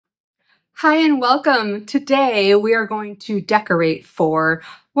Hi and welcome. Today we are going to decorate for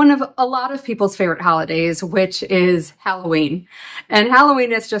one of a lot of people's favorite holidays, which is Halloween. And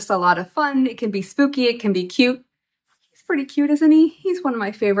Halloween is just a lot of fun. It can be spooky, it can be cute. He's pretty cute, isn't he? He's one of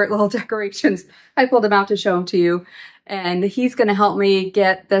my favorite little decorations. I pulled him out to show him to you. And he's going to help me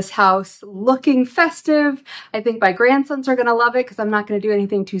get this house looking festive. I think my grandsons are going to love it because I'm not going to do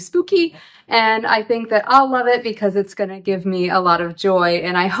anything too spooky. And I think that I'll love it because it's going to give me a lot of joy.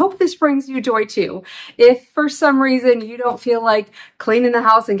 And I hope this brings you joy too. If for some reason you don't feel like cleaning the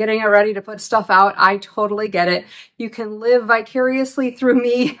house and getting it ready to put stuff out, I totally get it. You can live vicariously through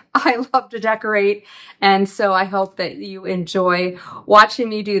me. I love to decorate. And so I hope that you enjoy watching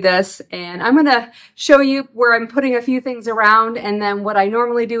me do this. And I'm going to show you where I'm putting a few things around, and then what I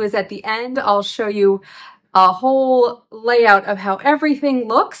normally do is at the end I'll show you a whole layout of how everything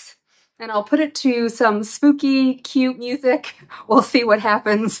looks, and I'll put it to some spooky cute music. We'll see what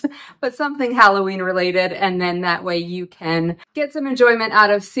happens, but something Halloween related, and then that way you can get some enjoyment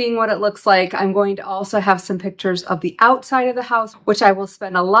out of seeing what it looks like. I'm going to also have some pictures of the outside of the house, which I will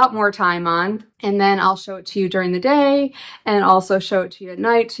spend a lot more time on, and then I'll show it to you during the day and also show it to you at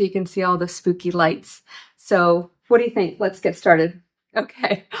night so you can see all the spooky lights. So what do you think? Let's get started.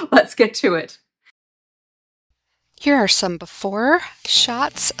 Okay, let's get to it. Here are some before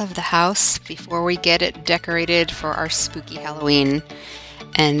shots of the house before we get it decorated for our spooky Halloween.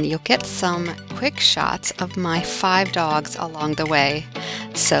 And you'll get some quick shots of my 5 dogs along the way.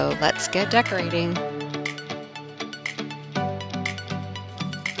 So let's get decorating.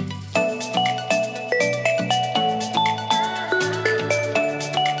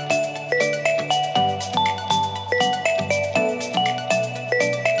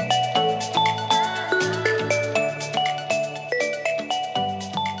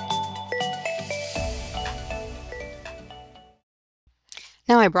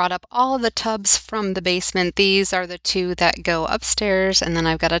 Now I brought up all of the tubs from the basement. These are the 2 that go upstairs, and then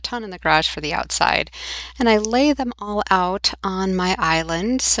I've got a ton in the garage for the outside. And I lay them all out on my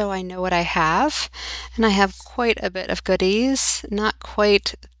island so I know what I have. And I have quite a bit of goodies, not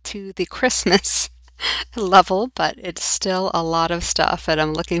quite to the Christmas level, but it's still a lot of stuff, and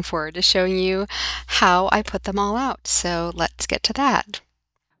I'm looking forward to showing you how I put them all out. So let's get to that.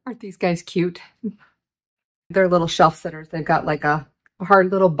 Aren't these guys cute? They're little shelf sitters. They've got like a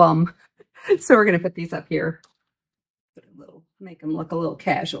hard little bum. So we're going to put these up here. Make them look a little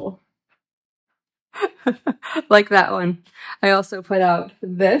casual. Like that one. I also put out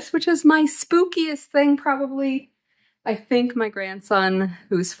this, which is my spookiest thing probably. I think my grandson,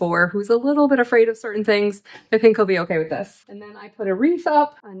 who's 4, who's a little bit afraid of certain things, I think he'll be okay with this. And then I put a wreath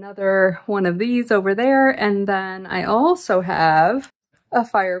up, another one of these over there, and then I also have a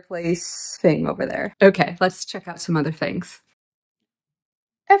fireplace thing over there. Okay, let's check out some other things.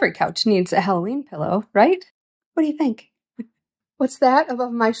 Every couch needs a Halloween pillow, right? What do you think? What's that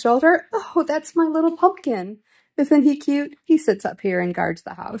above my shoulder? Oh, that's my little pumpkin. Isn't he cute? He sits up here and guards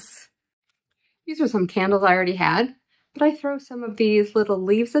the house. These are some candles I already had, but I throw some of these little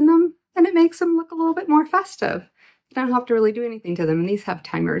leaves in them, and it makes them look a little bit more festive. I don't have to really do anything to them, and these have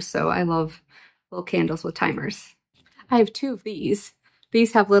timers, so I love little candles with timers. I have 2 of these.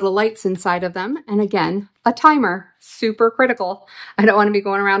 These have little lights inside of them, and again, a timer, super critical. I don't want to be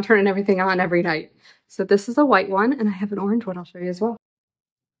going around turning everything on every night. So this is a white one, and I have an orange one I'll show you as well.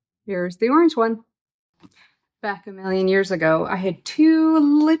 Here's the orange one. Back a million years ago, I had 2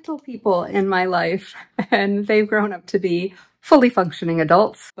 little people in my life, and they've grown up to be fully functioning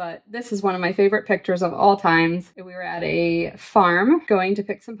adults. But this is one of my favorite pictures of all times. We were at a farm going to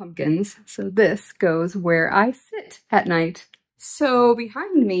pick some pumpkins. So this goes where I sit at night. So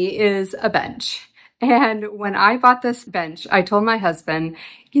behind me is a bench. And when I bought this bench, I told my husband,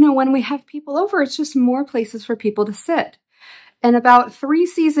 you know, when we have people over, it's just more places for people to sit. And about 3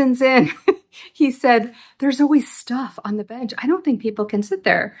 seasons in, he said, there's always stuff on the bench. I don't think people can sit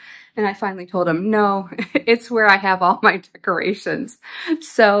there. And I finally told him, no, it's where I have all my decorations.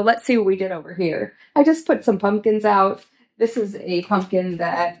 So let's see what we did over here. I just put some pumpkins out. This is a pumpkin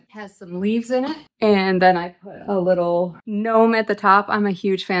that has some leaves in it. And then I put a little gnome at the top. I'm a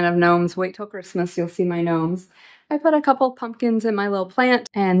huge fan of gnomes. Wait till Christmas, you'll see my gnomes. I put a couple pumpkins in my little plant,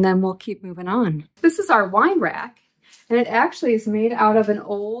 and then we'll keep moving on. This is our wine rack, and it actually is made out of an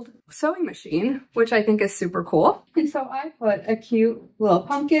old sewing machine, which I think is super cool. And so I put a cute little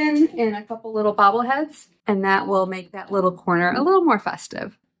pumpkin and a couple little bobbleheads, and that will make that little corner a little more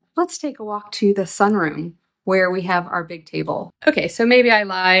festive. Let's take a walk to the sunroom, where we have our big table. Okay, so maybe I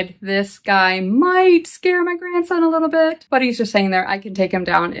lied. This guy might scare my grandson a little bit, but he's just saying there I can take him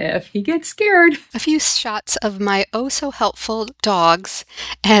down if he gets scared. A few shots of my oh so helpful dogs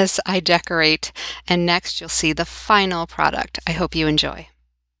as I decorate, and next you'll see the final product. I hope you enjoy.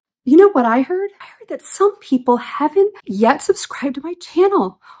 You know what I heard? I heard that some people haven't yet subscribed to my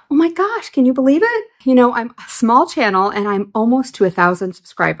channel. Oh my gosh, can you believe it? You know, I'm a small channel and I'm almost to 1,000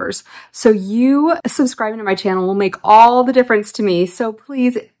 subscribers. So you subscribing to my channel will make all the difference to me. So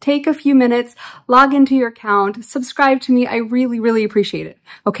please take a few minutes, log into your account, subscribe to me. I really, really appreciate it.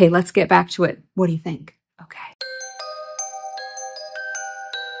 Okay, let's get back to it. What do you think? Okay.